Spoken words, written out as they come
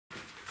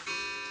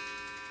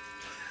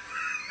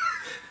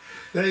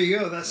There you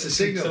go, that's the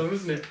signal. So,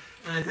 wasn't it?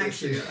 And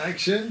action.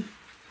 Action.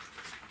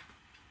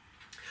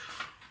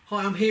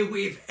 Hi, I'm here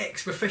with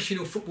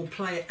ex-professional football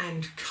player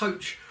and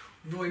coach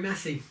Roy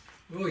Massey.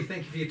 Roy,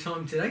 thank you for your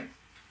time today.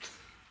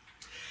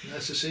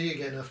 Nice to see you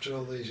again after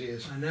all these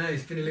years. I know,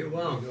 it's been a little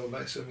while. We go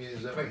back some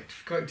years, haven't we?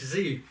 Great to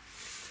see you.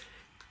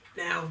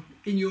 Now,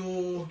 in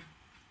your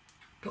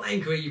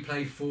playing career, you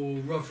played for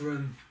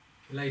Rotherham,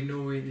 Leyton,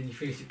 Orient, and you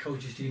finished at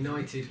Colchester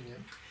United. Yeah.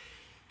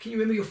 Can you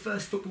remember your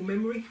first football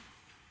memory?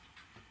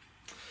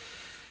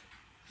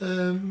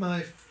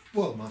 My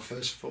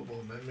first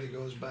football memory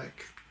goes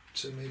back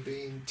to me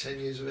being 10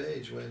 years of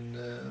age when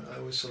I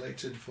was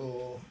selected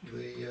for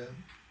the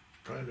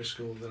primary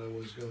school that I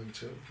was going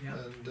to. Yeah.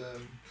 And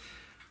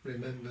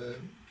remember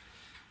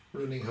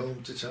running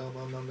home to tell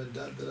my mum and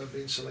dad that I've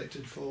been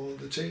selected for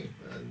the team,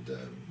 and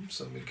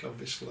something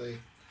obviously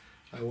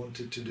I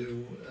wanted to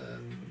do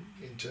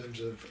in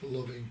terms of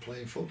loving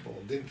playing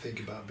football. Didn't think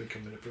about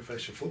becoming a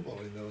professional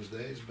footballer in those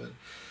days, but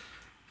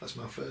that's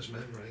my first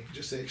memory.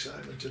 Just the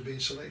excitement of being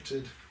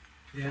selected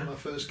for my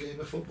first game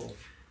of football.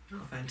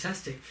 Oh,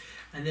 fantastic.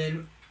 And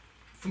then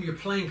from your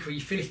playing career,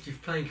 you finished your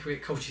playing career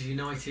at Colchester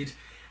United,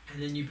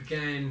 and then you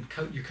began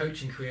your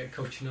coaching career at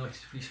Colchester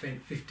United, where you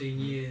spent 15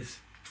 years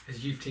as a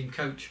youth team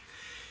coach.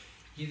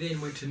 You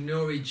then went to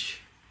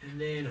Norwich,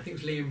 and then I think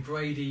it was Liam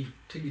Brady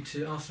took you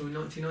to Arsenal in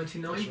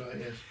 1999. That's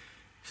right, yes.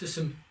 So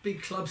some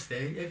big clubs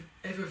there.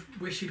 Ever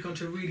wish you'd gone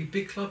to a really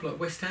big club like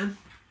West Ham?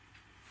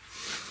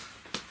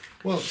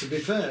 Well, to be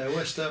fair,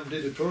 West Ham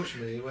did approach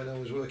me when I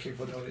was working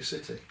for Norwich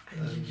City.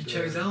 And you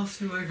chose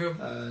Arsenal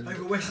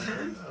over West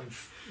Ham?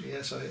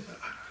 Yes,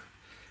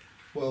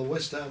 well,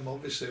 West Ham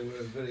obviously were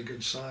a very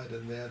good side,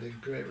 and they had a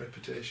great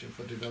reputation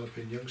for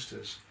developing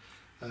youngsters.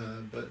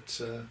 But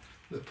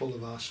the pull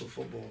of Arsenal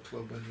Football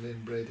Club when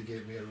Lynn Brady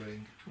gave me a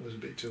ring was a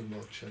bit too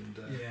much, and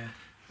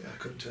I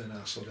couldn't turn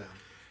Arsenal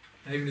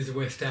down. Even as a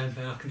West Ham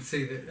fan, I can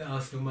see that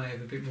Arsenal may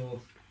have a bit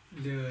more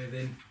lure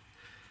than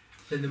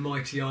the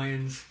mighty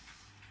Irons.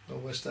 Well,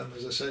 West Ham,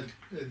 as I said,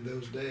 in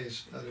those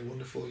days had a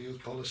wonderful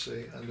youth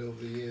policy, and over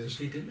the years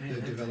they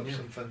developed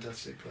some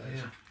fantastic players.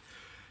 Yeah.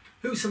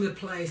 Who were some of the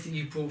players that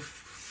you brought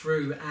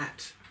through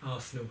at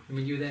Arsenal? I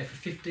mean, you were there for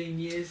 15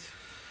 years.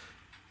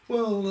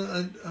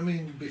 Well, I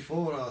mean,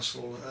 before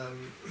Arsenal,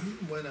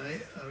 when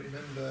I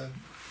remember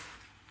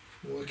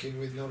working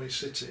with Norwich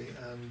City,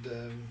 and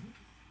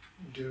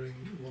during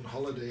one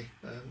holiday,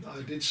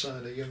 I did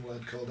sign a young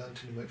lad called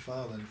Anthony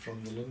McFarlane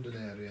from the London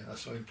area. I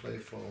saw him play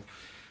for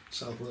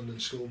South London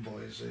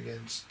schoolboys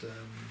against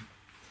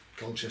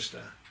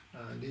Colchester,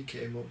 and he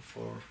came up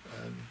for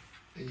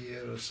a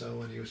year or so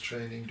when he was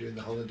training during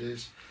the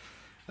holidays,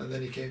 and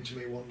then he came to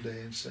me one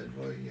day and said,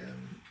 Roy,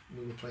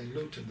 we were playing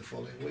Leyton the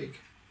following week.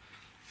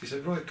 He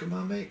said, Roy, can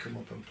my mate come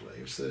up and play?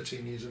 He was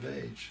 13 years of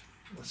age.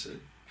 I said,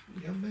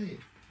 your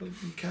mate? Well,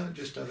 you can't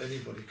just have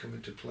anybody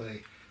coming to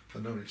play for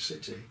Norwich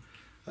City.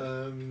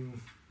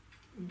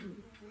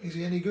 Is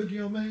he any good,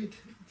 your mate?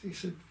 He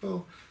said,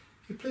 well,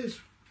 he plays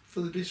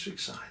for the district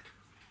side.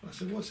 I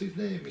said, what's his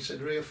name? He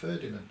said, Rio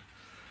Ferdinand.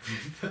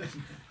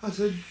 I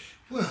said,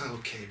 well,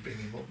 okay, bring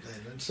him up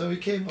then. And so he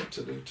came up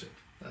to Leyton,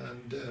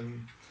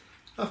 and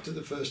after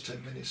the first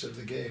 10 minutes of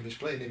the game, he's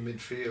playing in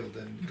midfield,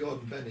 and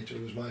Gordon Bennett,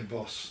 who was my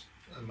boss,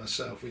 and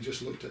myself, we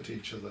just looked at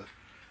each other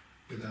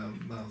with our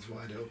mouths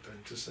wide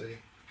open to say,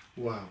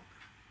 wow,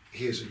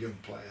 here's a young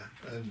player,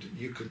 and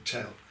you could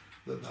tell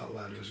that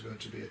lad was going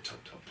to be a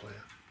top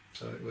player.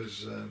 So it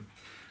was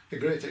a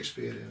great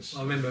experience.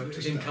 I remember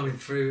him coming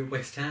through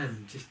West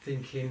Ham, just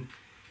thinking,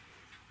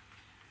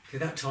 at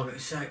that time it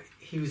was so,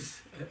 he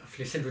was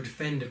a central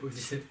defender, but with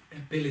this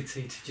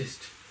ability to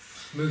just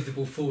move the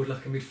ball forward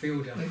like a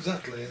midfielder.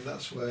 Exactly, and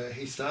that's where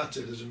he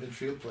started as a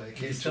midfield player.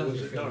 He came to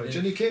us at Norwich,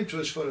 and he came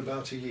to us for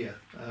about a year,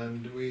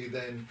 and we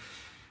then,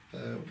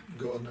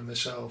 Gordon and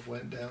myself,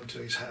 went down to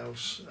his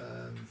house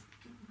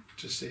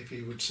to see if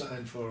he would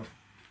sign for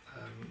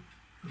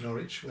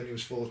Norwich when he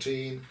was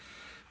 14.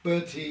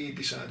 But he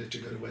decided to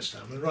go to West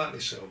Ham, and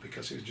rightly so,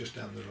 because he was just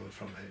down the road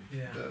from him.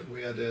 Yeah. But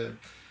we had a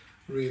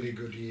really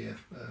good year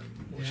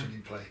watching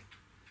him play.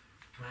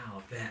 Wow,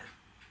 I bet.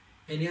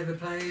 Any other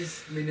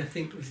players? I mean, I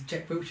think it was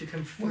Jack Wilshere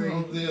come through.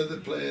 Well, the other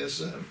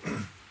players,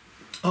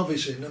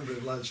 obviously a number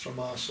of lads from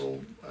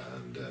Arsenal,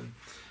 and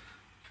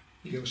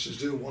youngsters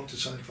do want to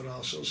sign for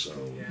Arsenal, so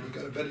you've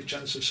got a better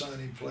chance of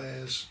signing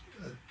players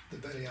at the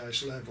very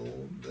highest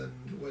level than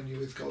when you're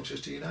with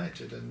Colchester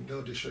United, and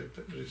no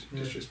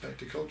disrespect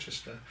to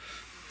Colchester.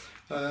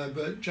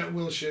 But Jack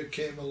Wilshere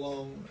came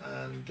along,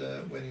 and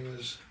when he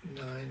was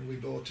 9, we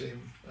bought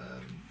him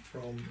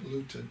from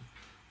Leyton.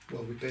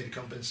 Well, we paid a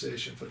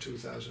compensation for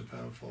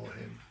 £2,000 for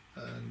him,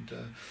 and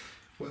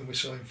when we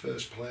saw him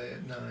first play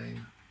at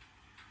 9,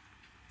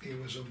 he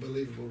was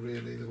unbelievable,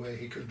 really, the way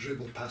he could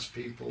dribble past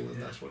people, and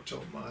that's what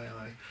caught my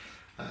eye.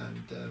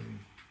 And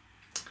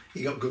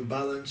he got good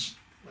balance,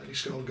 and he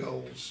scored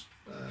goals.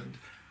 And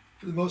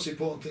the most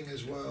important thing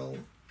as well,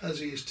 as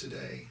he is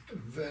today,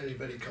 very,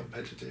 very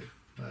competitive.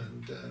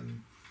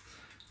 And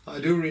I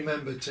do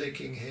remember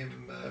taking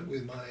him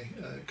with my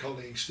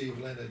colleague Steve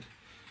Leonard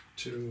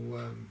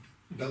to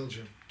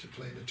Belgium to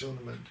play in a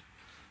tournament,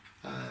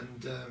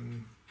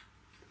 and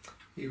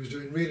he was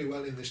doing really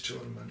well in this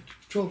tournament.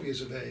 12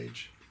 years of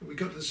age. We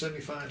got to the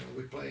semi-final.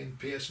 We're playing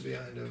PSV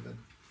Eindhoven,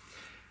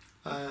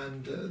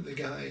 and the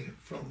guy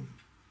from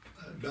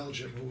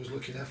Belgium who was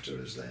looking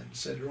after us then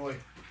said, "Roy,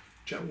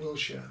 Jack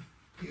Wilshere,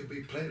 he'll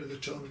be player of the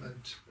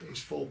tournament.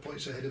 He's 4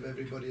 points ahead of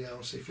everybody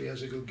else if he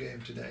has a good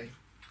game today."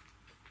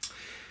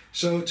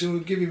 So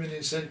to give him an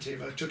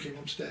incentive, I took him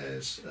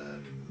upstairs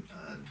and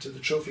to the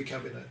trophy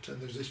cabinet,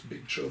 and there's this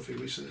big trophy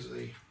which is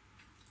the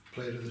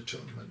player of the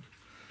tournament.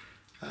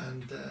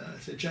 And I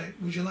said, "Jack,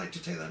 would you like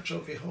to take that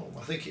trophy home?"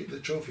 I think the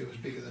trophy was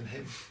bigger than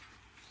him.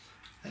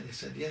 And he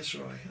said, "Yes,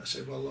 Roy." I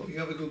said, "Well, look, you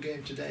have a good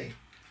game today,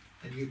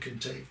 and you can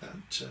take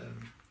that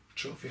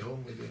trophy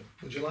home with you.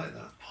 Would you like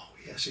that?" "Oh,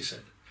 yes," he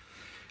said.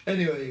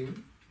 Anyway,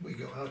 we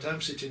go out.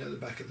 I'm sitting at the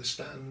back of the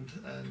stand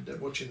and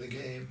watching the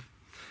game.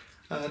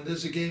 And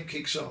as the game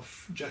kicks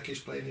off, Jack is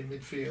playing in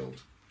midfield.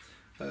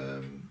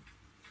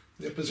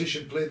 The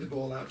opposition played the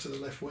ball out to the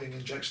left wing,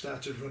 and Jack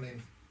started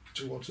running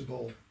towards the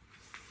ball.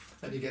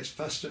 And he gets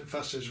faster and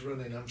faster as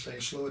running. I'm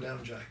saying, "Slow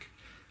down, Jack."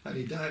 And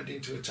he dived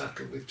into a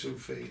tackle with 2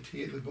 feet.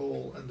 He hit the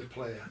ball and the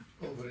player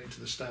over into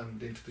the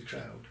stand, into the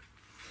crowd.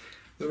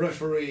 The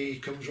referee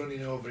comes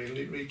running over.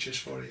 He reaches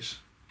for his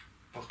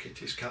pocket,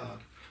 his card.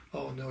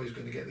 Oh no, he's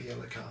going to get the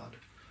yellow card.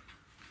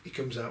 He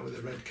comes out with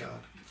a red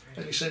card.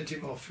 And he sent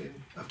him off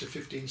after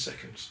 15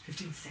 seconds.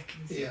 15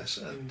 seconds? Yes,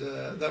 and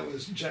that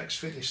was, Jack's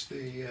finished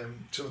the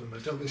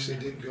tournament. Obviously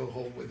didn't go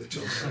home with the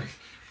tournament,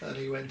 and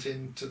he went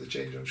into the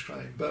change rooms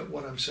crying. But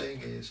what I'm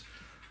saying is,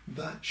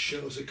 that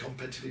shows the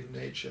competitive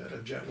nature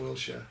of Jack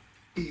Wilshere,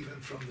 even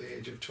from the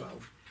age of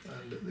 12.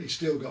 And he's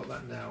still got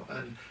that now,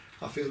 and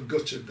I feel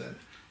gutted that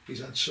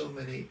he's had so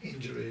many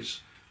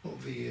injuries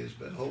over the years,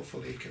 but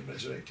hopefully he can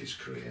resurrect his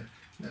career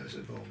now he's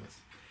at Bournemouth.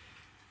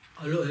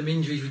 A lot of them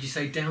injuries, would you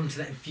say, down to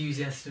that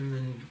enthusiasm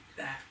and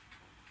that,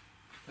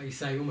 like you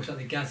say, almost like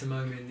the Gaza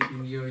moment in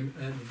the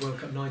World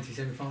Cup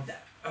 1975,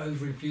 that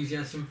over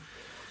enthusiasm?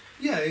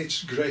 Yeah,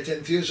 it's great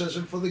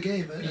enthusiasm for the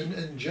game,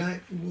 and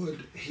Jack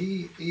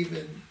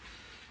even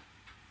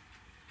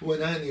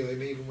when I knew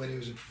him, even when he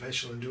was a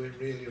professional and doing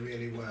really,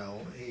 really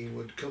well, he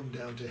would come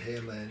down to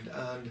Hale End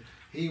and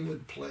he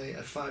would play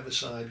a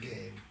five-a-side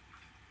game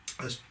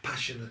as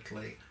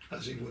passionately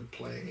as he would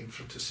play in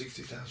front of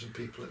 60,000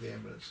 people at the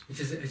Emirates.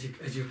 Which is,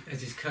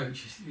 as his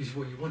coach, is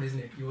what you want, isn't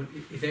it? You want,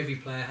 if every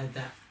player had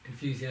that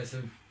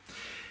enthusiasm.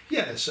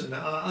 Yes, and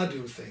I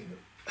do think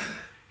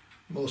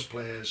most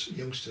players,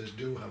 youngsters,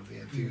 do have the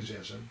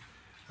enthusiasm.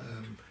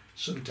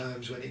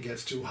 Sometimes when it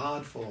gets too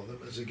hard for them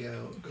as they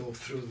go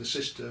through the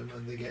system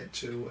and they get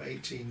to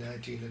 18,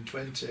 19 and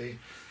 20,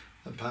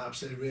 and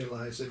perhaps they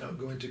realise they're not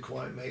going to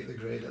quite make the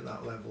grade at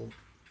that level,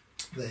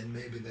 then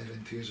maybe their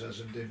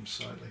enthusiasm dims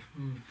slightly.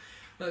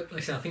 Like I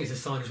said, I think it's a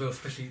sign as well,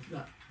 especially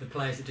that the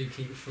players that do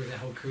keep it through their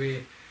whole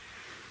career.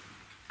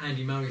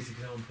 Andy Murray's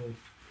example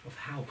of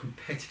how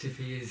competitive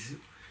he is,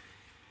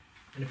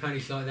 and apparently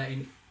he's like that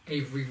in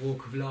every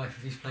walk of life.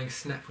 If he's playing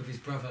snap with his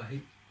brother,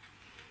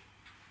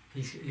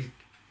 he's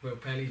well,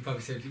 apparently his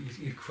brother said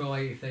he'd cry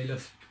if he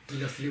lost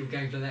little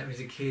games like that when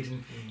he was a kid,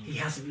 and he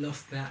hasn't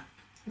lost that.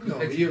 No,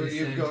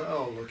 you've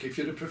got, look, if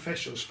you're a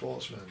professional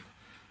sportsman,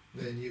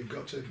 then you've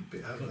got to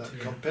have that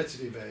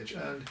competitive edge,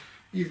 and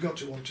you've got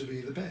to want to be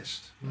the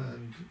best,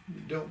 and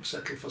don't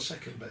settle for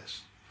second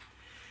best.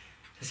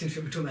 That seems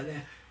what we're talking about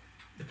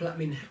there. I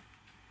mean,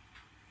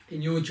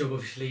 in your job,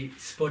 obviously,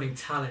 spotting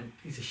talent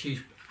is a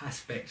huge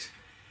aspect.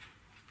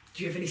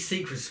 Do you have any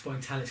secrets of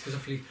spotting talents? Because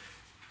obviously,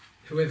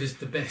 whoever's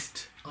the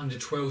best under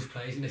 12s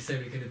player isn't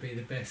necessarily going to be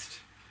the best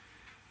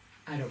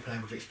adult player,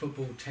 whether it's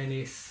football,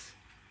 tennis,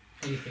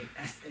 anything.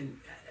 And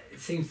it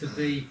seems to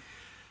be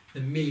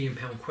the £1 million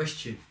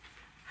question.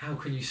 How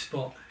can you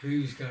spot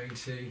who's going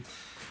to...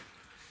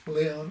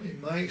 Leon,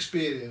 in my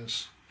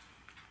experience,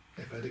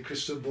 if I had a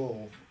crystal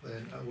ball,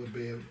 then I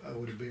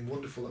would have been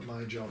wonderful at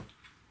my job.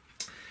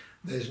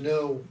 There's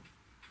no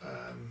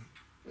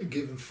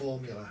given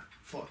formula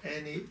for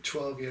any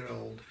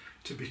 12-year-old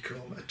to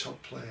become a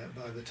top player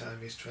by the time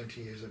he's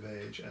 20 years of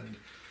age, and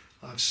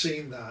I've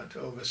seen that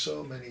over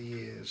so many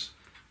years.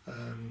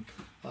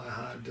 I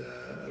had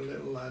a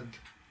little lad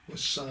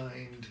was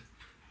signed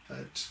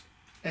at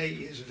 8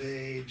 years of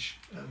age,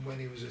 and when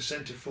he was a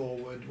centre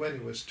forward, when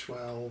he was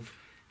 12,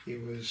 he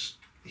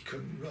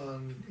couldn't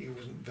run, he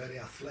wasn't very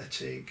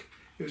athletic.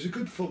 He was a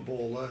good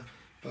footballer,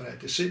 but I had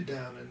to sit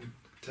down and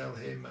tell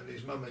him and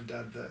his mum and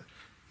dad that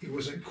he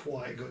wasn't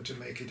quite going to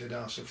make it at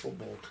Arsenal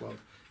Football Club,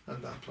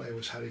 and that player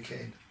was Harry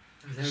Kane.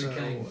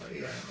 Kane.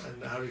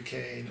 And Harry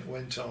Kane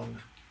went on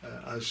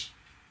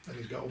and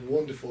he's got a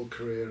wonderful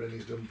career and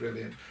he's done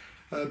brilliant.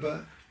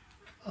 But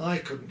I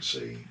couldn't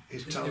see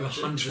his talent. There were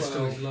hundreds of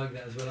stories like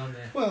that as well, aren't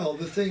there? Well,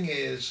 the thing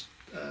is,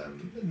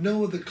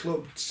 no other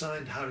club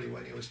signed Harry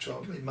when he was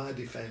 12. In my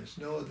defence,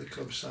 no other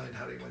club signed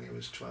Harry when he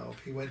was 12.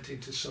 He went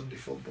into Sunday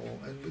football,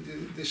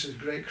 and this is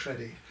great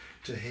credit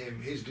to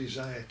him, his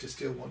desire to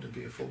still want to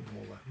be a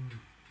footballer.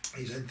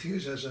 His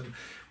enthusiasm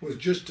was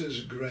just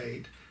as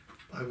great,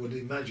 I would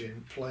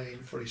imagine, playing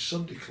for his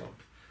Sunday club,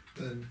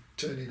 than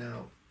turning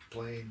out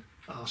playing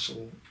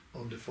Arsenal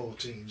under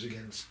 14s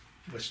against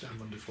West Ham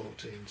under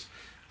 14s,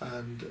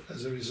 and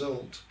as a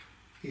result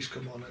he's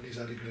come on and he's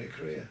had a great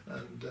career,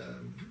 and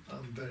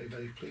I'm very,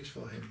 very pleased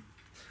for him.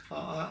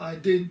 I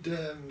did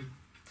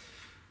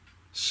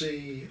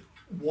see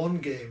one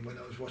game when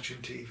I was watching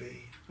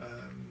TV,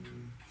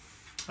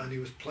 and he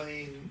was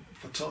playing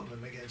for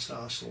Tottenham against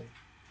Arsenal,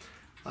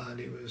 and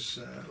it was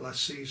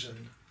last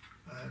season,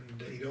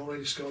 and he'd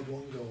already scored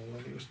one goal,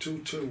 and it was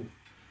 2-2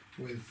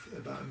 with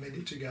about a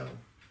minute to go,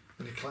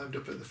 and he climbed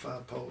up at the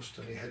far post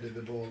and he headed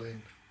the ball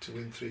in to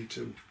win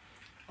 3-2.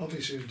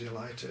 Obviously he was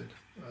delighted,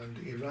 and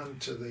he ran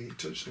to the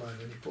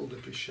touchline and he pulled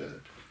up his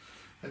shirt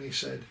and he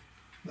said,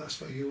 "That's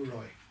for you,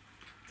 Roy."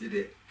 Did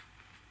it?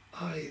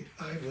 I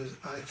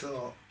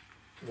thought,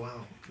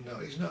 wow, no,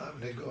 he's not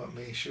having a go at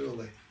me,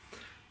 surely.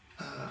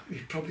 He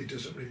probably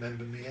doesn't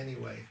remember me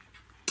anyway.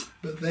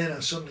 But then I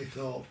suddenly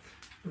thought,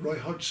 Roy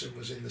Hodgson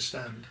was in the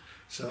stand,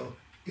 so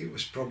it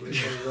was probably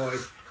for Roy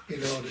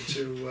in order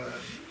to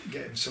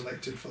get him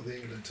selected for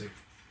the England team.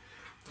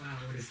 Wow,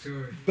 what a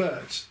story.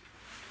 But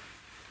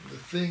the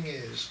thing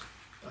is,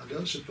 I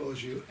don't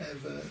suppose you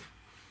ever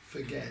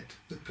forget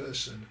the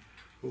person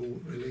who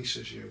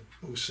releases you,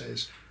 who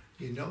says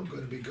you're not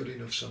going to be good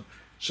enough.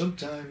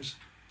 Sometimes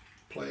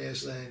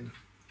players then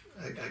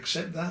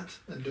accept that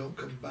and don't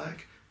come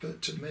back.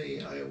 But to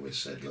me, I always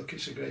said, look,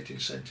 it's a great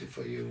incentive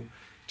for you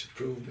to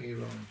prove me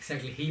wrong.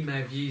 Exactly. He may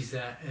have used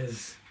that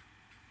as...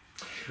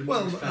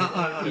 Well,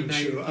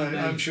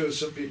 I'm sure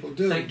some people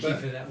do. Thank you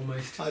for that,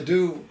 almost. I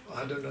don't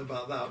know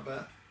about that,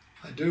 but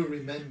I do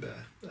remember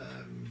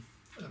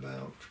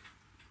about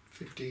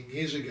 15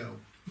 years ago,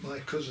 my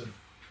cousin,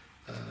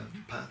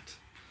 Pat,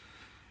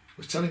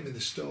 was telling me the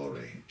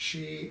story.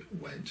 She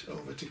went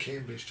over to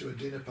Cambridge to a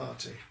dinner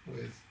party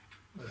with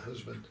her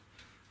husband,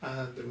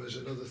 and there was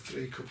another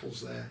 3 couples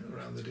there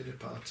around the dinner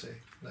party.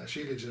 Now,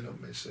 she lives in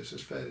Upminster, so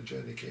it's fair to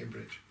journey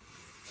Cambridge.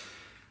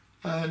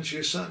 And she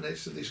was sat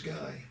next to this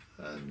guy,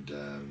 and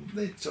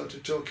they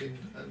started talking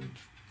and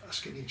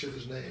asking each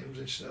other's names,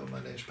 and she said, "Oh,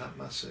 my name's Pat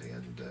Massey,"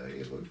 and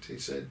he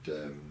said,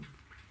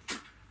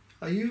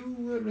 "Are you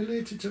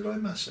related to Roy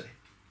Massey?"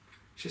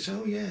 She said,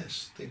 "Oh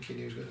yes," thinking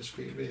he was going to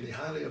speak really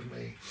highly of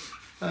me.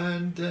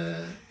 And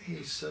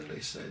he suddenly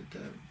said,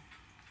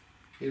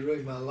 "He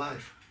ruined my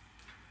life."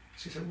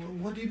 She said, "Well,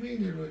 what do you mean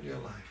he ruined your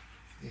life?"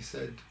 He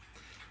said,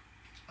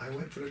 "I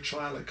went for a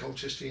trial at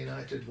Colchester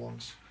United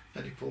once,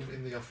 and he pulled me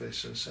in the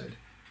office and said,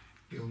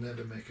 'You'll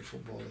never make a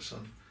footballer,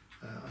 son.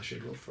 I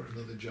should look for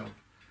another job.'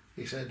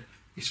 He said,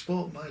 'He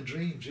spoilt my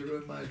dreams, he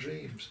ruined my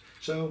dreams.'"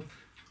 So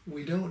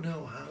we don't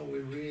know how we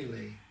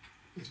really...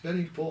 It's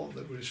very important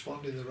that we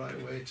respond in the right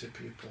way to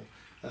people,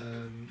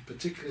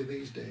 particularly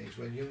these days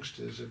when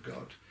youngsters have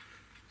got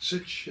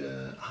such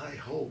high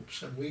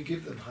hopes, and we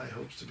give them high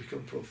hopes to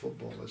become pro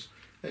footballers,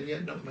 and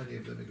yet not many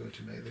of them are going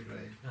to make the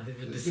grade. I think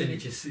the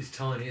percentage is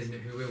tiny, isn't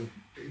it, who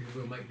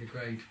will make the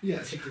grade?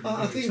 Yes,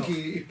 I think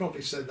he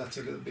probably said that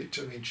a little bit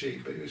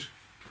tongue-in-cheek, but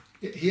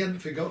he hadn't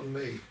forgotten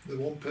me, the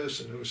one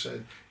person who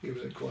said he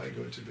wasn't quite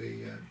going to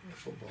be a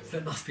footballer. So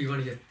that must be one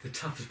of the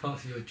toughest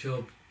parts of your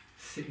job,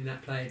 sitting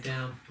that player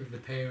down with the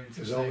parents.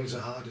 It was always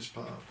the hardest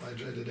part. I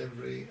dreaded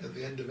at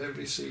the end of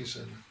every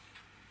season,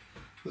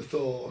 the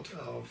thought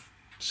of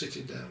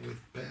sitting down with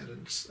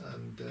parents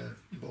and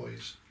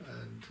boys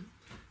and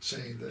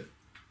saying that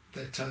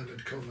their time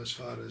had come as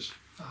far as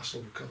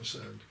Arsenal were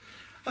concerned.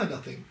 And I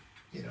think,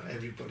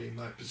 everybody in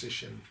my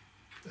position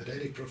at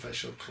any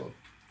professional club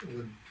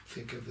would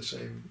think of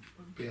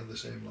be on the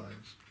same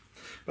lines.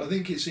 But I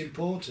think it's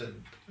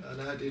important,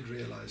 and I did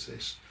realise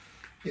this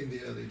in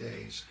the early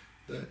days,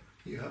 that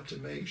you have to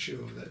make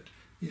sure that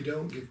you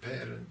don't give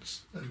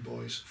parents and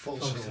boys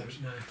false hopes.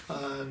 No.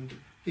 And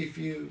if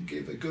you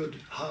give a good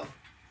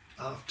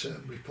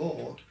half-term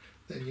report,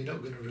 then you're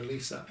not going to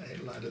release that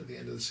lad at the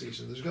end of the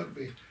season. There's got to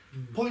be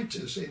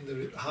pointers in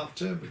the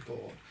half-term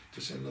report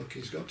to say, look,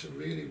 he's got to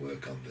really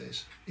work on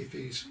this if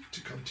he's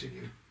to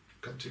continue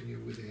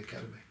with the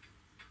academy.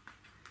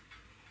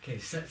 Okay,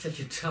 so such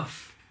a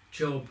tough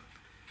job,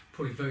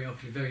 probably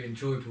very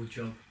enjoyable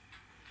job.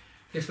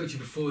 I spoke to you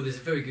before, there's a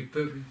very good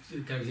book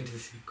that goes into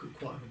this in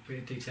quite a bit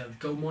of detail, The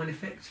Gold Mine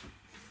Effect.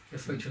 I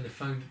spoke to you on the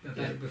phone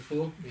about it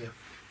before. Yeah.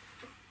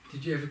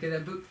 Did you ever get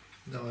that book?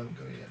 No, I haven't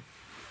got it yet.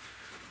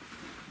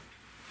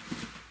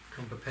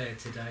 Come prepared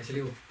today. It's a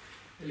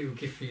little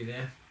gift for you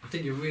there. I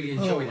think you'll really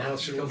enjoy that. I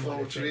should look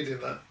forward to reading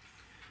that.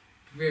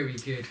 Very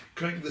good.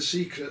 Crack the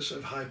secrets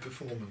of high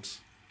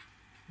performance.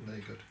 Very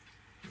good.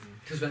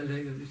 Talks about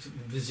the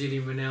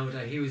Brazilian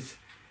Ronaldo. He was,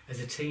 as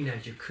a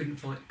teenager,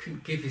 couldn't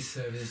give his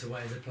services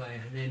away as a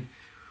player, and then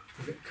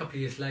a couple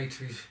of years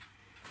later,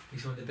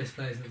 he's one of the best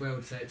players in the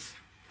world. So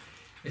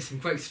there's some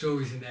great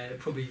stories in there that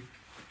probably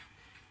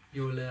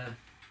you'll.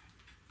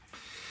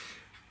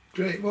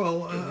 Great.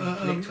 Well,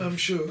 I'm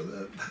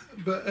sure,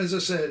 but as I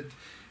said,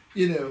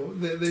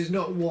 there's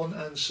not one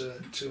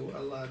answer to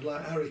a lad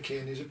like Harry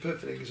Kane is a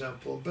perfect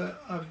example.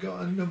 But I've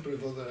got a number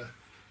of other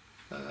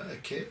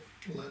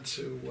lads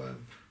who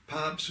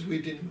perhaps we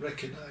didn't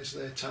recognise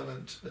their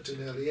talent at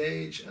an early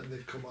age, and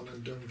they've come on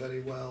and done very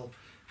well.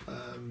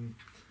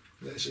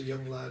 There's a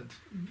young lad,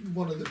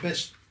 one of the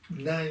best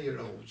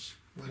 9-year-olds,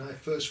 when I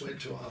first went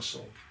to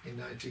Arsenal in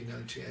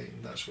 1998,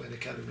 and that's when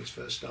academies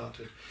first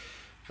started,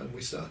 and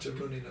we started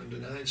running under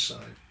 9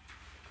 side.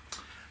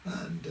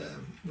 And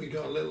we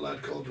got a little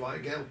lad called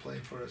Dwight Gale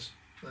playing for us,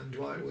 and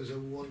Dwight was a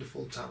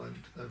wonderful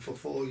talent, and for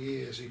 4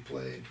 years he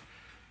played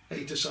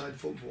 8-a-side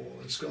football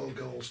and scored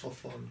goals for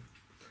fun,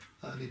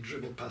 and he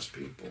dribbled past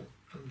people.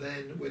 And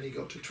then when he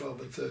got to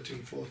 12 and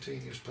 13, 14,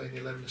 he was playing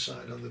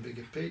 11-a-side on the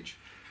bigger pitch,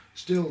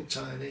 still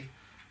tiny,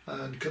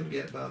 and couldn't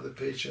get about the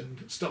pitch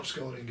and stopped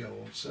scoring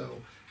goals.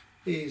 So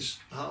his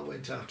heart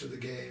went out of the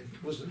game,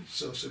 wasn't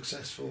so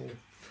successful,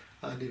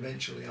 and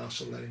eventually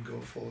Arsenal let him go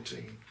at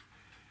 14.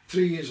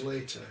 3 years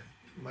later,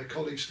 my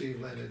colleague Steve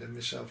Leonard and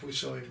myself, we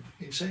saw him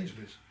in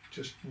Sainsbury's,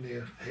 just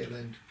near Hale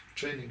End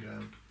training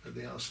ground at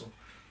the Arsenal.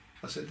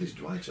 I said, "There's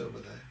Dwight over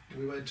there."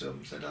 We went up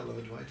and said, "Hello,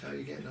 Dwight, how are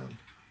you getting on?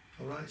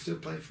 All right, still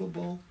playing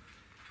football?"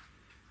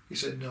 He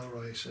said, "No,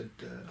 Roy," he said,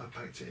 "I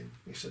packed in."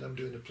 He said, "I'm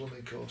doing a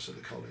plumbing course at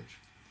the college."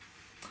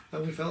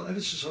 And we felt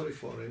ever so sorry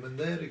for him, and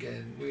there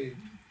again, we're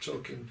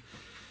talking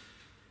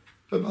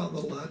about the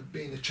lad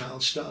being a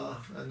child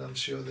star, and I'm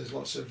sure there's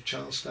lots of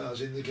child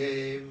stars in the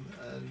game,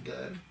 and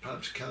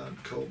perhaps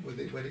can't cope with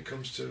it when it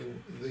comes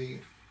to the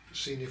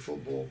senior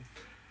football.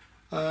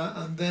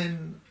 And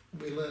then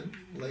we learned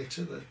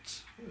later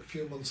that a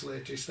few months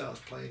later he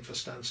starts playing for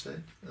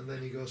Stansted, and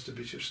then he goes to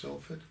Bishop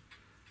Stortford,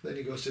 then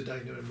he goes to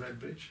Dagenham and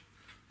Redbridge,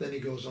 then he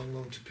goes on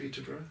loan to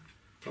Peterborough.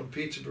 From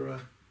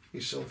Peterborough he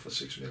sold for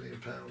 £6 million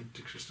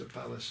to Crystal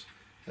Palace,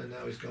 and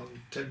now he's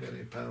gone £10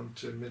 million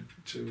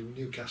to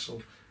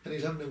Newcastle, and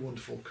he's having a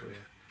wonderful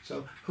career.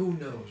 So who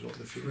knows what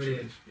the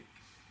future is.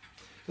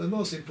 The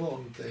most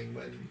important thing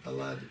when a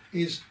lad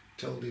is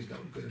told he's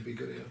not going to be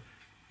good enough,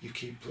 you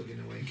keep plugging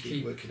away,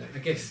 keep working at it. I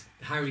guess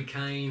Harry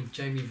Kane,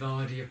 Jamie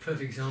Vardy are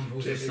perfect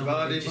examples. Jamie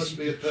Vardy must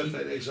be a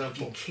perfect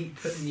example. You keep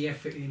putting the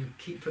effort in,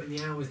 keep putting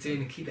the hours in,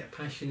 and keep that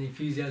passion,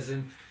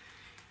 enthusiasm,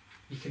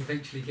 you can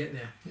eventually get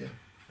there. Yeah.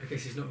 I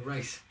guess it's not a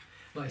race.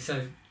 Like I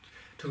say,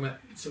 talking about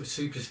sort of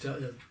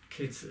superstar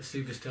kids that are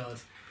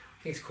superstars,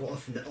 I think it's quite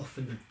often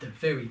that the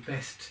very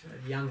best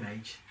at a young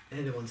age,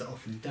 they're the ones that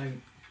often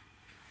don't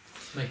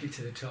make it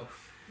to the top.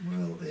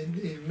 Well,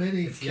 in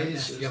many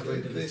cases, I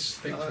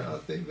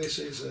think this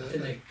is I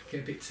think they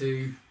get a bit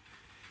too,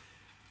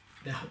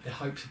 their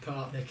hopes are put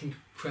up, they can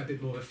create a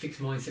bit more of a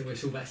fixed mindset where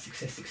it's all about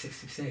success,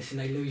 and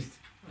they lose,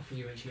 I think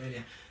you mentioned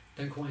earlier,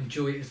 don't quite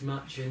enjoy it as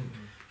much, and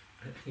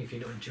I think if you're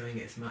not enjoying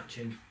it as much,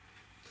 and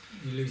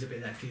you lose a bit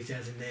of that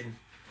enthusiasm, then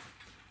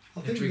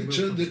I think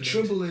the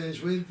trouble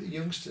is with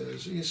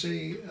youngsters, you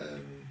see,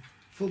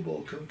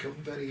 football can come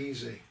very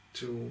easy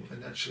to a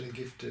naturally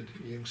gifted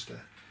youngster,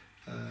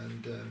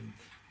 and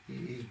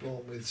he's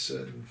born with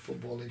certain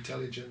football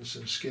intelligence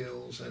and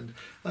skills, and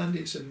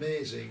it's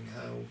amazing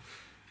how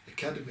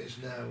academies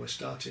now are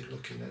starting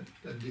looking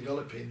at and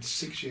developing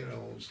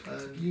 6-year-olds,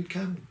 and you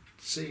can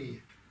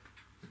see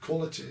the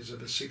qualities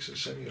of a 6 or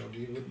 7-year-old.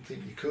 You wouldn't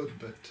think you could,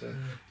 but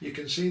you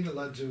can see the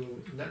lads who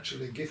are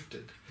naturally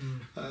gifted,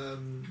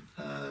 and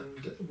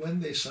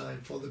when they sign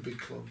for the big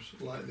clubs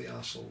like the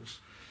Arsenals,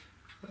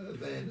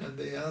 and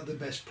they are the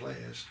best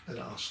players at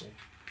Arsenal,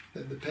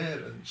 then the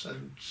parents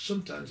and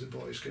sometimes the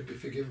boys can be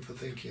forgiven for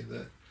thinking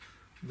that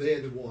they're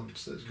the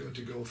ones that's going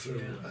to go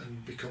through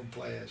and become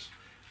players.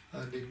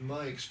 And in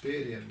my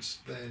experience,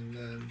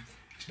 then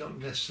it's not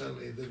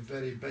necessarily the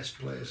very best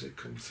players that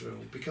come through,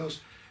 because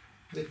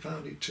they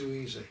found it too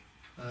easy.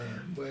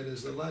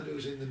 Whereas the lad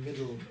who's in the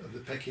middle of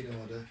the pecking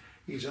order,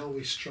 he's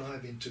always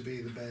striving to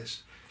be the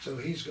best. So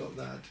he's got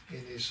that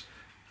in his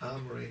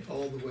armoury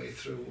all the way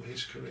through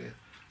his career.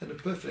 And a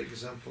perfect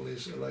example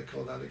is a lad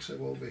called Alex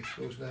Iwobi,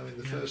 who's now in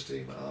the first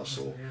team at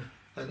Arsenal.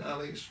 And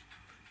Alex,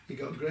 he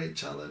got great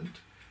talent,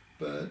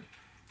 but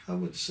I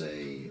would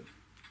say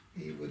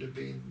he would have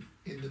been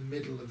in the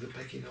middle of the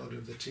pecking order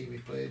of the team he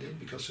played in,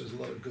 because there's a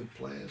lot of good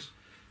players.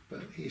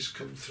 But he's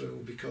come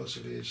through because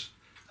of his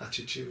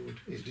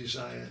attitude, his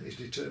desire, his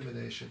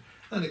determination,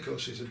 and of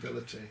course his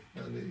ability.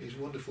 And it's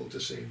wonderful to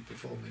see him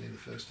performing in the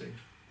first team.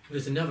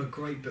 There's another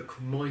great book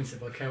called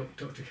Mindset by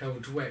Dr. Carol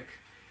Dweck,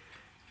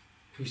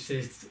 who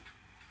says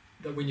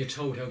that when you're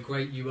told how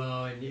great you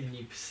are and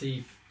you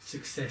perceive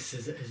success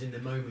as in the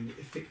moment,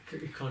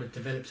 it kind of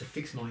develops a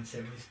fixed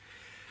mindset. With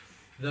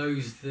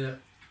those that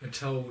are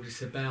told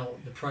it's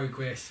about the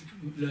progress,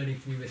 learning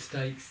from your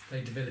mistakes,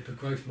 they develop a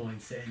growth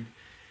mindset. And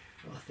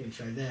I think it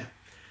shows there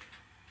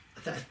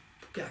that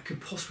could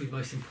possibly be the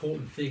most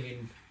important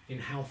thing in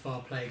how far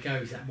a player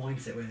goes, that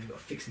mindset, whether they've got a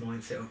fixed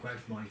mindset or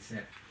growth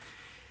mindset.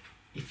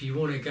 If you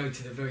want to go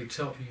to the very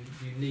top,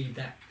 you need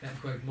that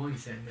growth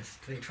mindset. And that's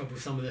the trouble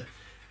with some of the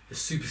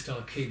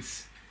superstar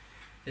kids.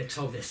 They're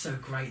told they're so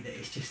great that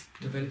it's just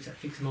develops that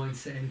fixed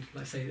mindset, and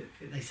like I say,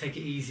 they take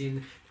it easy,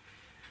 and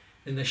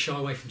then they shy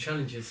away from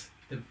challenges.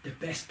 The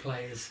best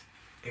players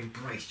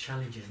embrace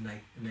challenges, and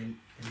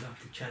they love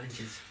the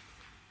challenges.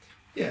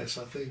 Yes,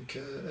 I think,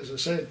 as I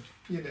said,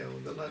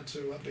 the lads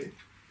who have it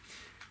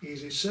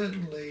easy.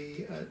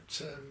 Certainly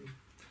at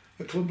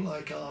a club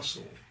like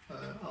Arsenal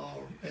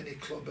or any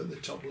club at the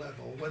top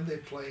level, when they're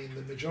playing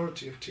the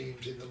majority of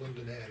teams in the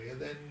London area,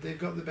 then they've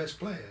got the best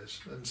players.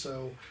 And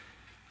so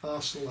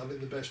Arsenal having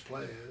the best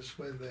players,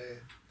 when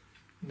they're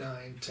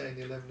 9, 10,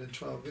 11 and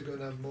 12, they're going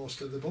to have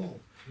most of the ball.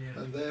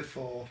 Yeah. And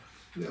therefore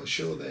they'll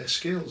show their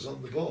skills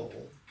on the ball,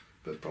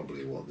 but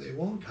probably what they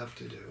won't have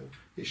to do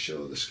is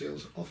show the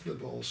skills off the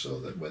ball, so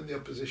that when the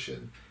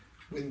opposition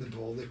win the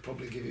ball, they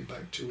probably give it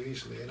back too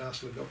easily and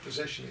Arsenal have got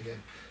possession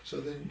again.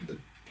 So then the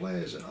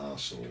players at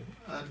Arsenal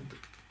and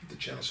the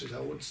Chelseas,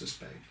 I would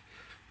suspect,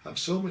 have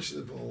so much of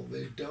the ball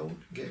they don't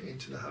get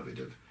into the habit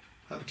of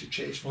having to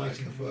chase back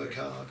and work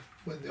hard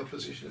when the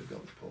opposition have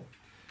got the ball.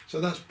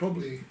 So that's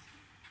probably,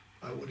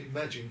 I would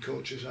imagine,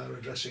 coaches are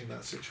addressing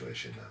that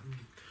situation now.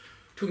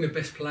 Talking of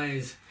best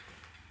players,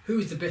 who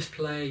was the best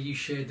player you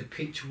shared the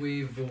pitch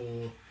with,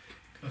 or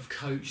have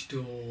coached,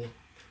 or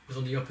was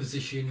on the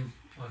opposition,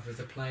 either as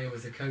a player or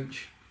as a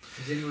coach?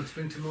 Does anyone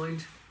spring to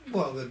mind?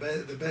 Well,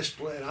 the best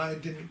player, I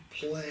didn't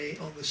play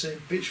on the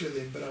same pitch with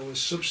him, but I was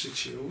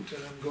substitute,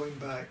 and I'm going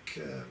back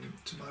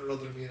to my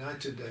Rotherham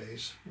United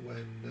days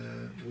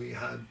when we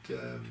had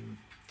an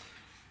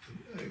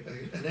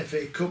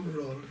FA Cup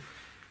run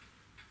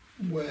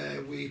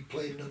where we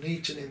played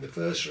Nuneaton in the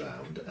first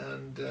round,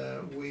 and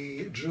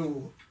we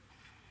drew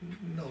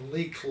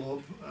non-league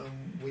club,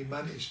 and we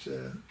managed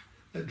a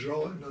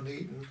draw at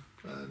Nuneaton,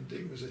 and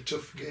it was a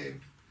tough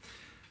game,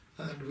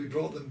 and we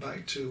brought them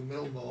back to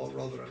Millmore,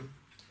 Rotherham,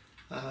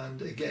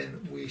 and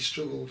again we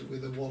struggled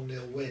with a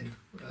 1-0 win,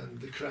 and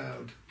the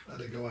crowd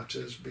had a go at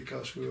us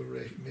because we were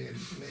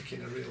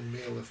making a real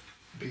meal of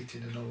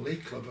beating a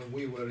non-league club, and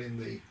we were in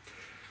the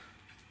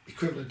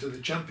equivalent of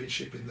the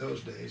Championship in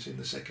those days, in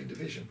the second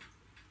division.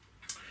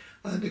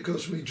 And of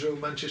course we drew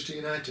Manchester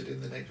United in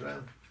the next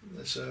round,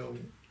 so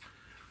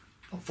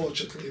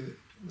unfortunately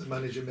the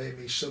manager made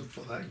me sub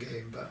for that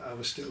game, but I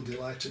was still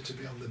delighted to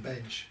be on the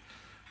bench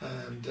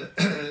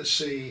and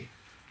see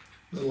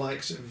the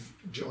likes of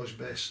George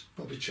Best,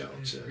 Bobby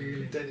Charlton,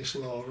 really? Dennis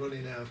Law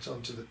running out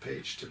onto the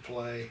pitch to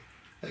play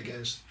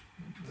against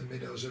the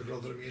minnows of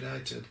Rotherham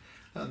United,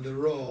 and the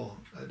roar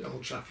at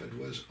Old Trafford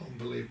was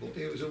unbelievable.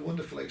 It was a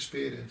wonderful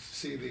experience to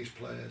see these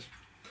players.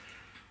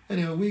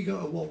 Anyway, we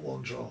got a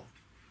 1-1 draw,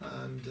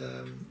 and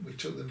we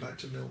took them back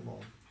to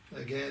Millmore.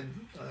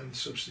 Again, I'm the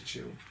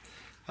substitute,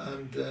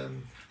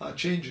 and our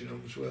changing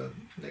rooms were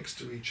next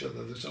to each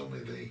other. There's only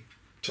the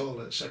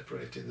toilet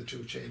separating the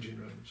two changing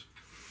rooms.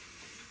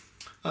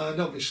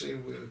 And obviously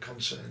we were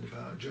concerned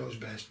about George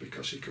Best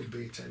because he could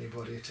beat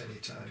anybody at any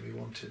time he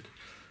wanted.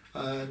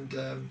 And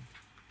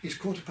it's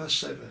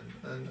 7:15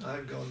 and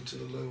I've gone to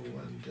the loo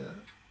and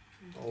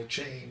all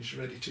changed,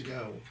 ready to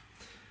go.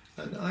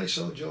 And I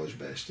saw George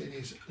Best in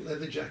his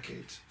leather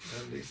jacket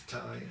and his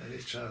tie and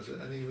his trousers,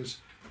 and he was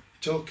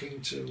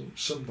talking to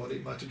somebody,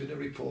 it might have been a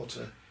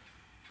reporter,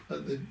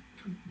 at the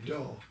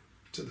door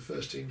to the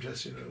first team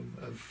dressing room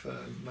of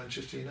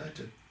Manchester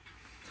United.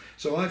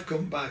 So I've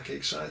come back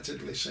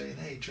excitedly saying,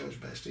 hey, George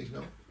Best, he's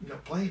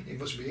not playing, he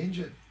must be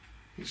injured.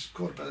 He's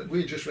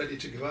we're just ready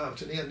to go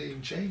out, and he hadn't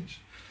even changed.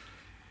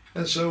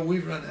 And so we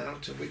ran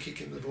out and we're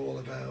kicking the ball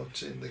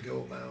about in the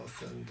goal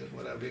mouth and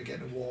whatever,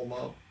 getting a warm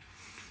up.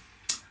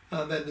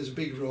 And then there's a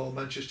big roar,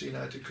 Manchester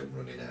United come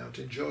running out,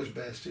 and George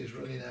Best is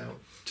running out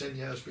 10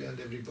 yards behind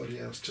everybody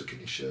else, tucking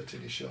his shirt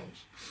in his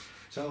shorts.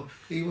 So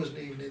he wasn't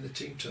even in the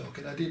team talk,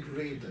 and I did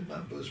read that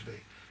Matt Busby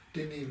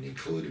didn't even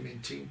include him in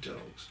team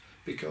talks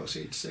because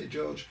he'd say,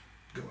 George,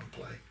 go and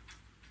play.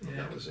 And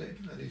that was it.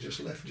 And he just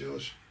left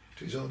George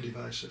to his own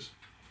devices.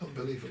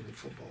 Unbelievable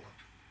footballer.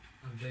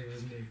 Unbelievable,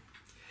 isn't he?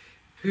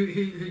 Who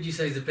do you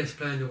say is the best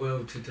player in the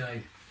world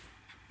today?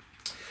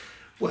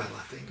 Well,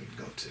 I think you've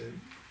got to,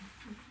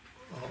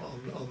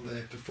 on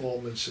their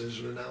performances,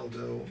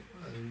 Ronaldo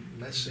and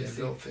Massey. I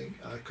don't think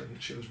I couldn't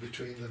choose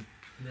between them.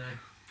 No.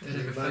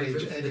 Any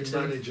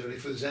manager,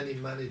 if there's any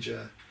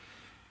manager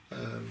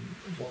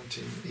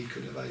wanting, he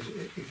could have,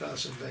 if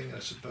Arsene Wenger, I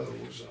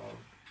suppose,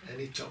 or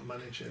any top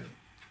manager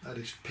had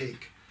his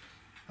pick,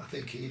 I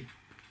think he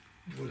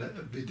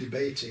would be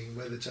debating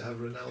whether to have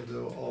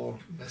Ronaldo or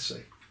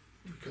Massey.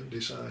 We couldn't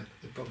decide.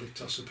 They'd probably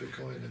toss up a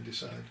coin and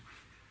decide.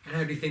 And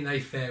how do you think they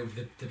fare with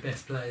the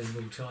best players of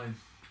all time?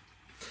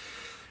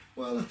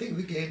 Well, I think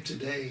the game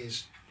today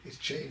it's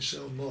changed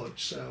so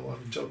much. So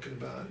I'm talking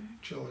about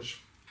George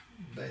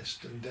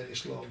Best and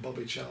Dennis Law and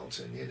Bobby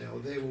Charlton. You know,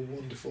 they were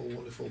wonderful,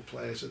 wonderful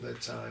players at their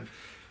time.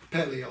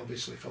 Pelé,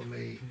 obviously, for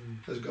me,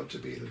 has got to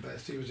be the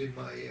best. He was in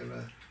my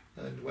era,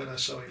 and when I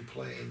saw him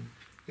playing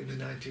in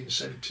the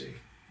 1970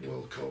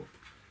 World Cup,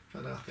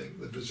 and I think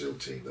the Brazil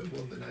team that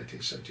won the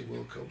 1970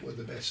 World Cup were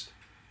the best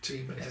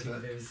team ever.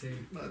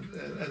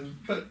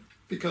 But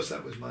because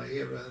that was my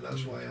era, and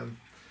that's why I'm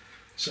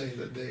saying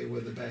that they were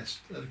the best.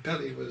 And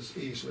Pelé was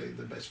easily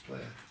the best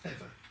player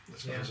ever,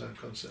 as far as I'm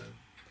concerned.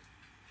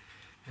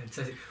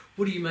 Fantastic.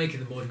 What do you make of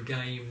the modern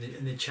game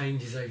and the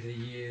changes over the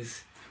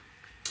years?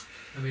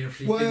 I mean,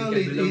 obviously, well,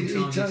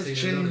 it has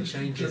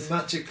changed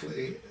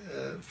dramatically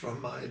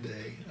from my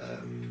day.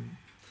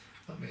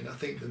 I mean, I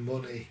think the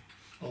money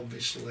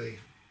obviously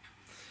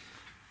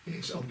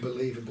it's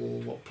unbelievable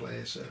what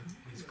players are.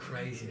 It's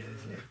crazy now,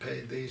 isn't it?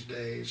 Paid these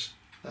days,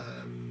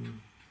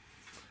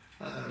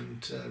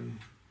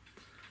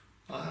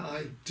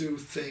 I do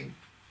think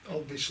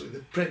obviously the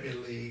Premier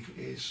League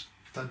is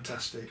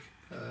fantastic.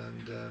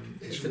 And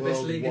it's the worldwide.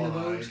 best league in the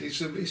world.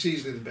 It's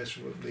easily the best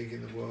league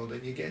in the world,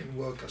 and you're getting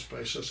world class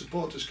players. So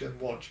supporters can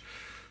watch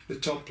the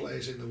top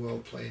players in the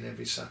world playing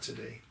every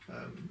Saturday.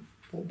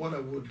 But what I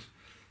would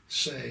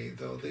say,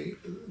 though,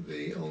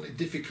 the only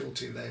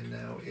difficulty then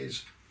now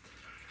is,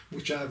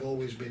 which I've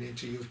always been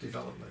into, youth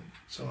development.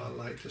 So I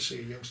like to see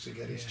a youngster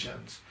get his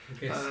chance,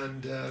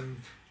 and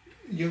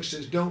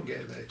youngsters don't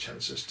get their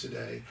chances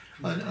today.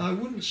 And I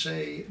wouldn't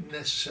say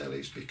necessarily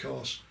it's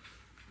because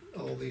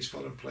all these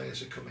foreign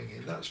players are coming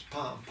in. That's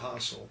part and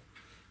parcel.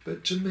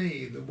 But to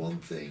me, the one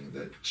thing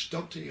that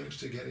stopped a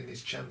youngster getting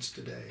his chance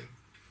today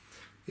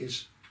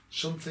is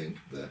something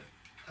that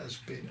has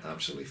been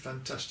absolutely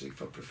fantastic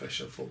for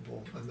professional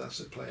football, and that's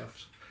the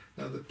playoffs.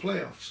 Now the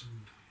playoffs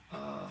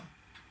are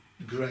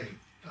great.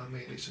 I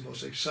mean, it's the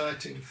most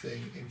exciting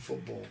thing in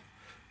football.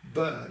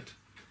 But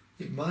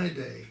in my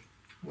day,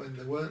 when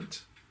there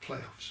weren't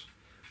playoffs,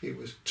 it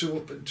was 2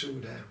 up and 2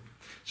 down.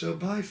 So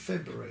by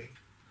February,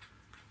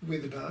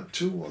 with about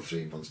 2 or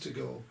 3 months to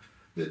go,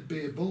 there'd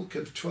be a bulk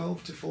of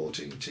 12 to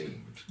 14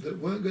 teams that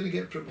weren't going to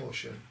get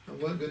promotion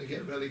and weren't going to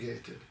get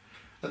relegated.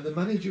 And the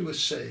manager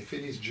was safe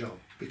in his job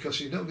because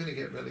he's not going to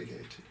get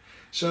relegated.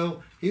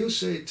 So he'll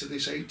say to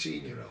this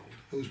 18-year-old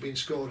who's been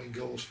scoring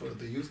goals for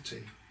the youth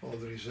team or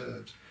the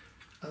reserves,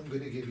 I'm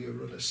going to give you a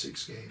run of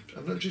 6 games.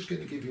 I'm not just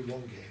going to give you 1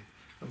 game.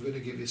 I'm going to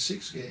give you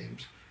 6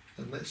 games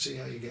and let's see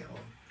how you get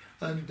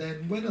on. And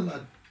then when a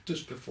lad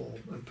does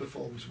perform and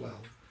performs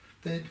well,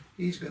 then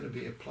he's going to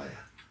be a player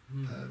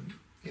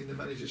in the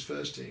manager's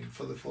first team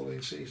for the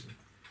following season.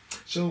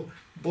 So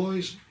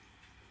boys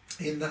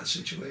in that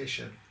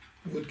situation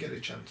would get a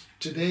chance.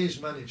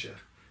 Today's manager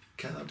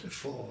can't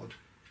afford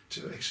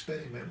to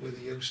experiment with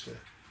a youngster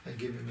and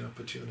give him an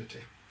opportunity.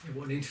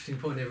 What an interesting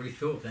point. I never really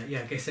thought of that.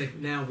 Yeah, I guess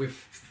now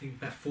with I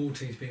think about 4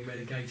 teams being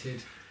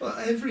relegated. Well,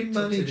 every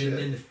manager. And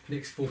then the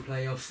next 4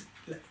 playoffs.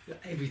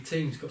 Every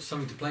team's got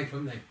something to play for,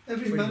 haven't they?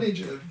 Every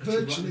manager,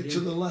 virtually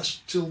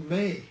till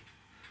May,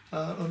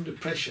 are under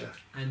pressure.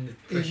 And the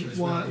pressure as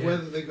well,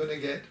 whether they're going to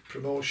get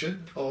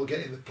promotion or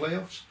get in the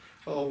playoffs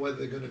or whether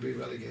they're going to be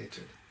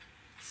relegated.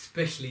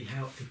 Especially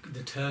how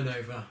the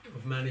turnover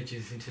of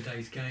managers in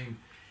today's game.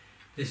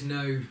 There's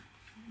no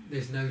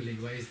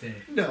leeway, is there?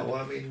 No,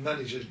 I mean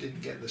managers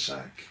didn't get the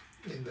sack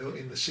in the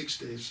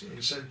 60s and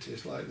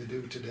 70s like they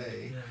do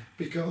today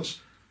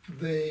because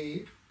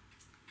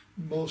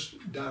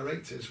most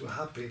directors were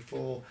happy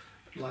for,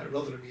 like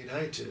Rotherham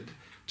United,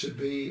 to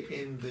be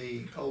in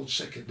the old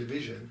 2nd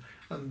division,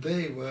 and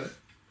they were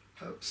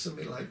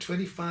something like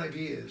 25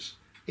 years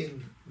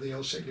in the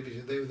old 2nd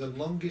division. They were the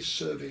longest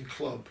serving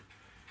club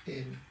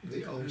in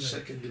the old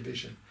 2nd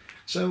division.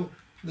 So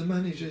the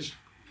managers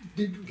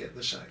didn't get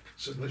the sack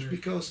so much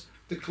because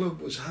the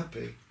club was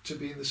happy to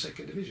be in the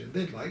 2nd division.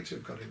 They'd like to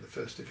have got in the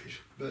 1st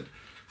division, but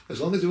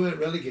as long as they weren't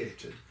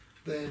relegated,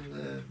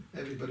 then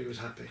everybody was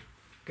happy.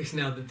 I guess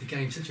now that the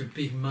game's such a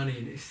big money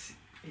in this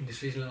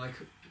industry, isn't it? Like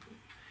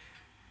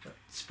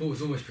sport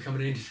has almost become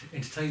an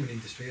entertainment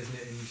industry, isn't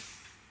it?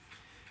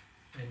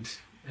 And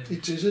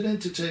it is an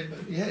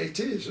entertainment. Yeah, it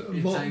is.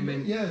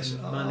 Entertainment, yes,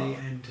 and money,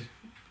 and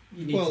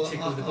you need to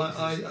tick all the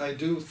boxes. I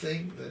do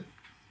think that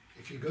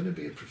if you're going to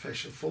be a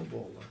professional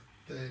footballer,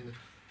 then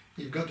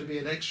you've got to be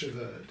an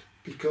extrovert,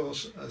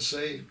 because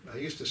I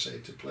used to say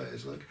to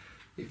players, look,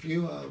 if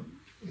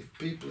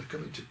people are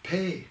coming to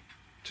pay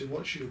to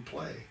watch you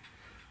play,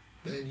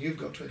 then you've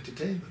got to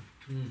entertain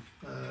them.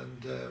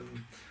 And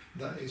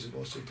that is the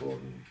most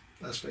important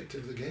aspect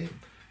of the game,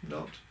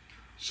 not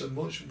so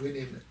much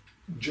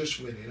just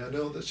winning. I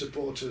know that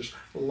supporters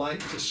like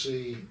to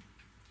see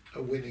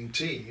a winning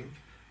team,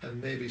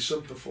 and maybe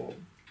some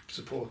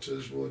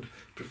supporters would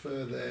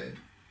prefer their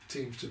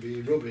teams to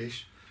be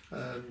rubbish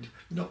and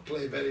not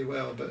play very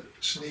well but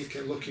sneak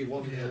a lucky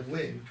 1-0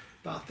 win.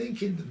 But I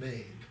think in the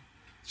main,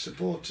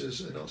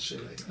 supporters are not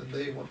silly and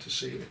they want to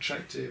see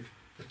attractive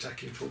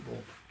attacking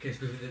football. I guess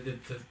with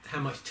the how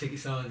much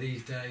tickets are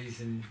these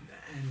days and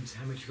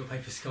how much you've got to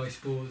pay for Sky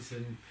Sports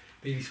and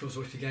BBC Sports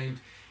to watch the games,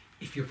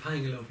 if you're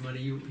paying a lot of money,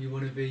 you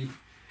want to be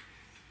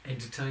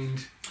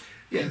entertained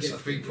and get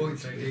 3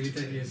 points, don't you, and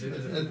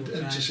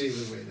to see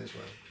the win as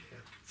well.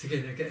 Yeah. So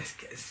again, I guess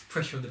it's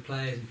pressure on the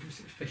players,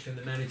 especially on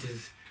the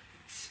managers,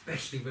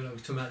 especially when I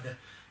was talking about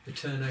the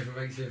turnover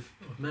rates of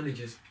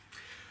managers.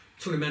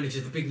 Talking of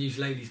managers, the big news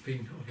lately has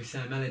been obviously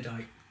Sam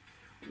Allardyce.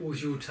 What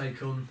was your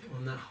take on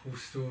that whole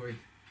story?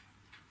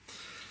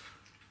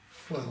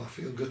 Well, I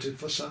feel gutted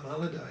for Sam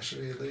Allardyce,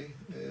 really.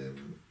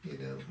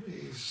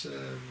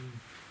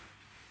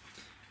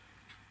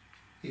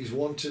 He's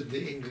wanted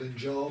the England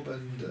job,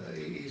 and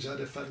he's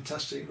had a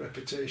fantastic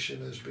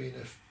reputation as being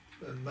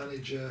a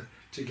manager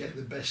to get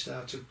the best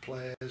out of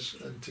players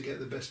and to get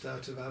the best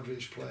out of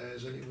average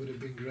players, and it would have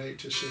been great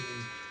to see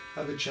him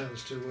have a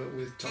chance to work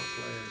with top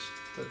players.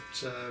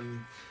 But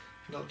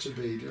not to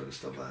be. Do you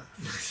understand that?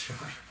 That's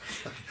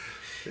right.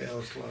 The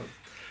old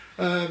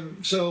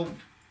club. So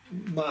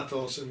my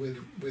thoughts are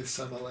with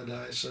Sam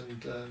Allardyce,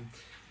 and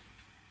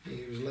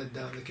he was led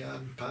down the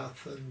garden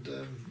path, and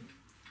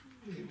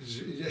it was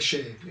a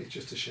shame. It's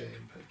just a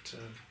shame, but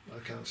I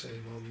can't say any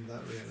more than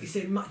that, really. Is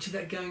there much of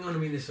that going on? I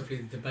mean, there's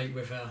obviously the debate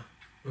whether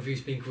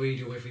he's been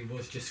greedy or whether he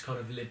was just kind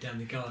of led down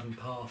the garden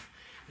path,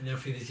 and then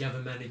obviously there's the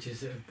other managers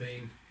that have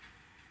been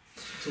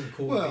sort of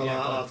caught. Well,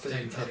 I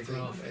think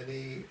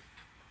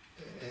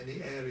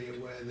any area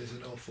where there's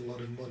an awful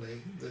lot of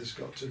money, there's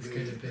got to be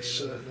a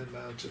certain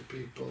amount of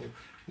people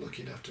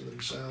looking after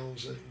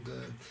themselves and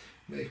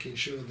making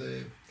sure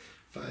they're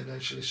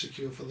financially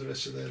secure for the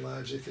rest of their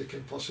lives if they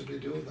can possibly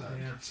do that.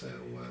 Yeah. So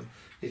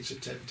it's a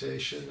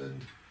temptation,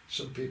 and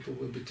some people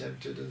will be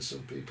tempted and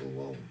some people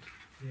won't.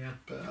 Yeah.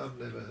 But I've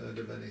never heard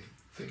of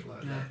anything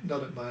like that.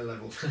 Not at my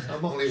level.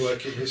 I'm only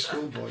working with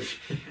schoolboys.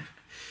 Yeah.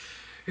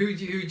 Who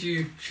would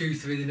you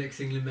choose to be the next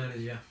England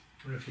manager?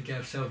 What if you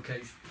gave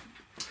Southgate's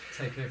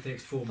taken over the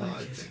next 4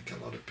 matches? I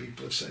think a lot of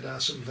people have said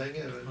Arsene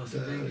Wenger,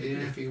 and yeah.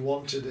 if he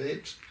wanted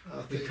it,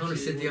 I think he kind of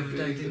said the other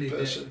day, didn't he?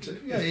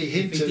 He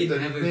hinted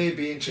that he may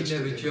be interested.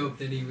 If he didn't have a job,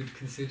 then he would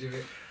consider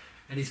it.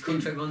 And his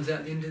contract runs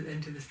out at the end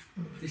of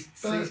this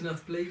season, I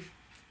believe.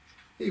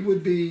 It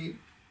would be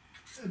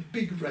a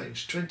big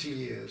range, 20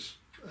 years,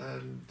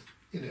 and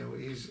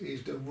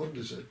he's done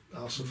wonders at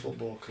Arsenal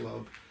Football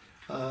Club,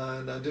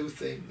 and I do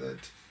think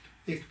that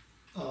if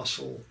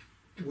Arsenal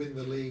win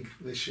the league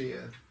this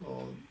year,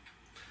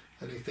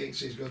 and he thinks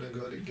he's going to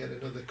go to get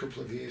another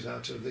couple of years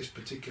out of this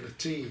particular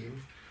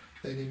team,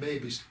 then he may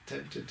be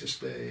tempted to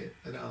stay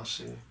at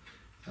Arsenal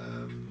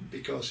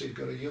because he's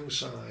got a young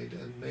side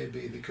and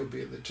maybe they could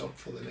be at the top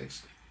for the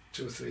next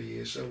 2 or 3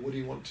 years. So would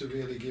he want to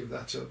really give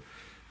that up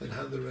and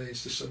hand the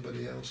reins to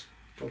somebody else?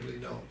 Probably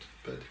not.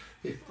 But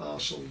if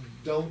Arsenal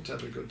don't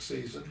have a good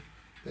season,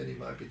 then he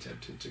might be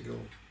tempted to go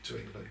to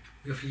England.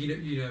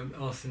 You know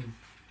Arsenal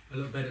a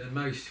lot better than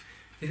most.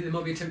 Do you think there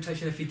might be a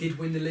temptation if he did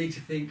win the league to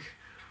think,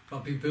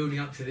 I've been building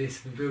up to this,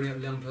 I've been building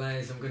up young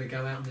players, I'm going to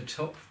go out on the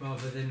top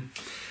rather than...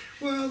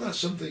 Well, that's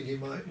something he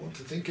might want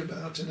to think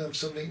about and have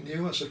something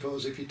new. I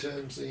suppose if he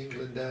turns the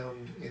England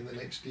down in the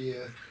next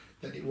year,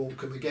 then it won't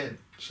come again.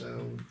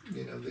 So,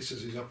 this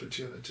is his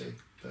opportunity,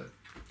 but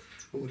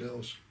who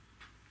knows?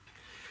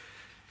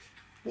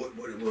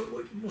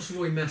 What's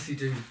Roy Massey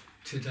do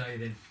today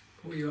then?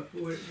 I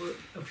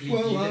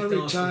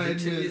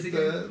retired with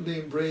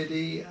Liam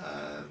Brady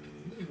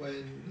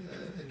when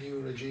a new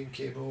regime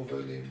came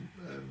over,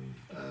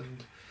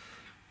 and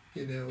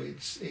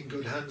it's in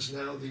good hands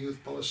now, the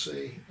youth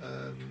policy.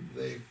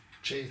 They've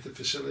changed the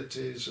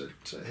facilities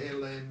at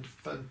Hale End,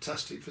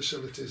 fantastic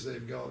facilities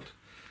they've got,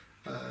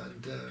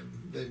 and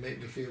they make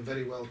me feel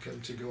very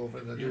welcome to go over,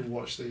 and I do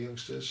watch the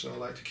youngsters, so I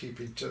like to keep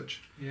in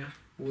touch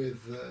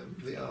with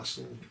the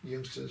Arsenal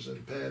youngsters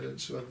and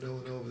parents who I've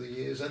known over the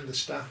years, and the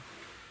staff.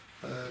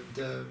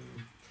 And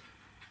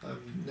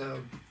I'm now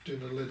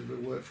doing a little bit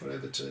of work for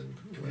Everton,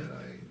 where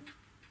I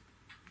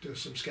do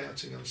some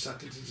scouting on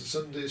Saturdays and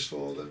Sundays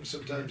for them,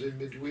 sometimes in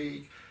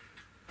midweek,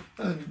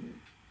 and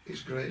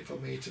it's great for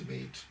me to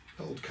meet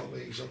old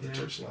colleagues on the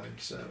touchline.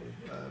 So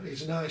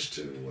it's nice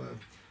to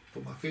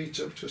put my feet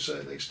up to a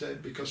certain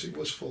extent, because it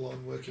was full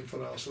on working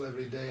for Arsenal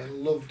every day. I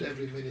loved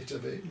every minute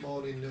of it,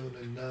 morning, noon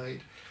and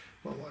night.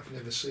 My wife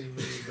never seen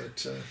me,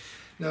 but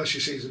now she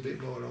sees a bit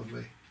more of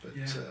me. But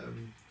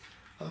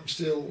I'm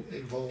still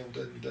involved,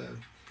 and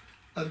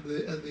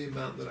the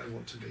amount that I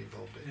want to be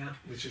involved in,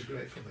 which is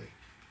great for me.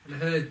 And I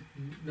heard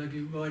maybe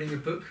writing a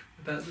book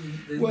about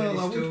the Well,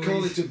 I would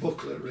call it a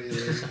booklet,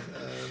 really.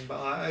 But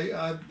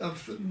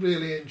I've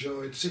really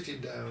enjoyed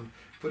sitting down,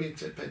 putting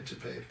pen to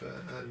paper,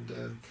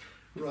 and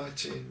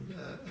writing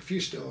a few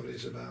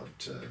stories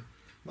about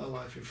my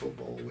life in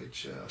football,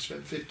 which I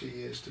spent 50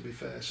 years, to be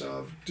fair. So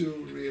I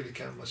do really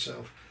count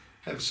myself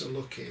ever so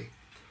lucky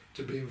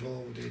to be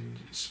involved in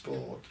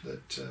sport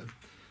that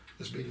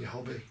has been your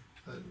hobby,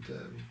 and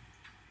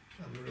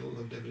I've really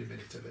loved every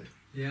minute of it.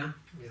 Yeah?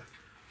 Yeah.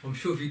 I'm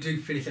sure if you do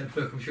finish that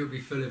book, I'm sure it'll be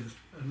full of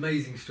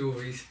amazing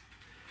stories.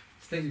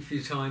 Thank you for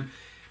your time.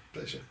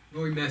 Pleasure.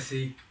 Roy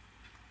Massey,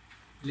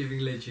 living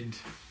legend.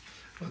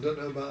 I don't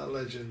know about a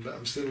legend, but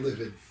I'm still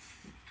living.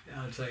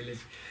 I'd say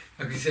legend.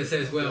 I can say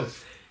as well,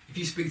 if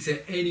you speak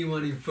to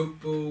anyone in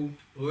football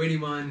or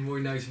anyone Roy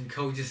knows from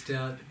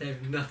Colchester, they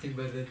have nothing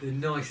but the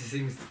nicest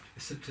things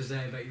to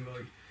say about you,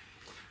 Roy.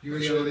 You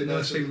really are the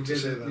nice people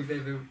we've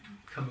ever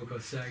come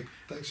across. So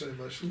thanks very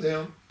much,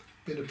 Leon.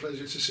 Been a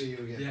pleasure to see you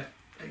again. Yeah,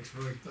 thanks,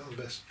 Roy. All the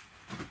best.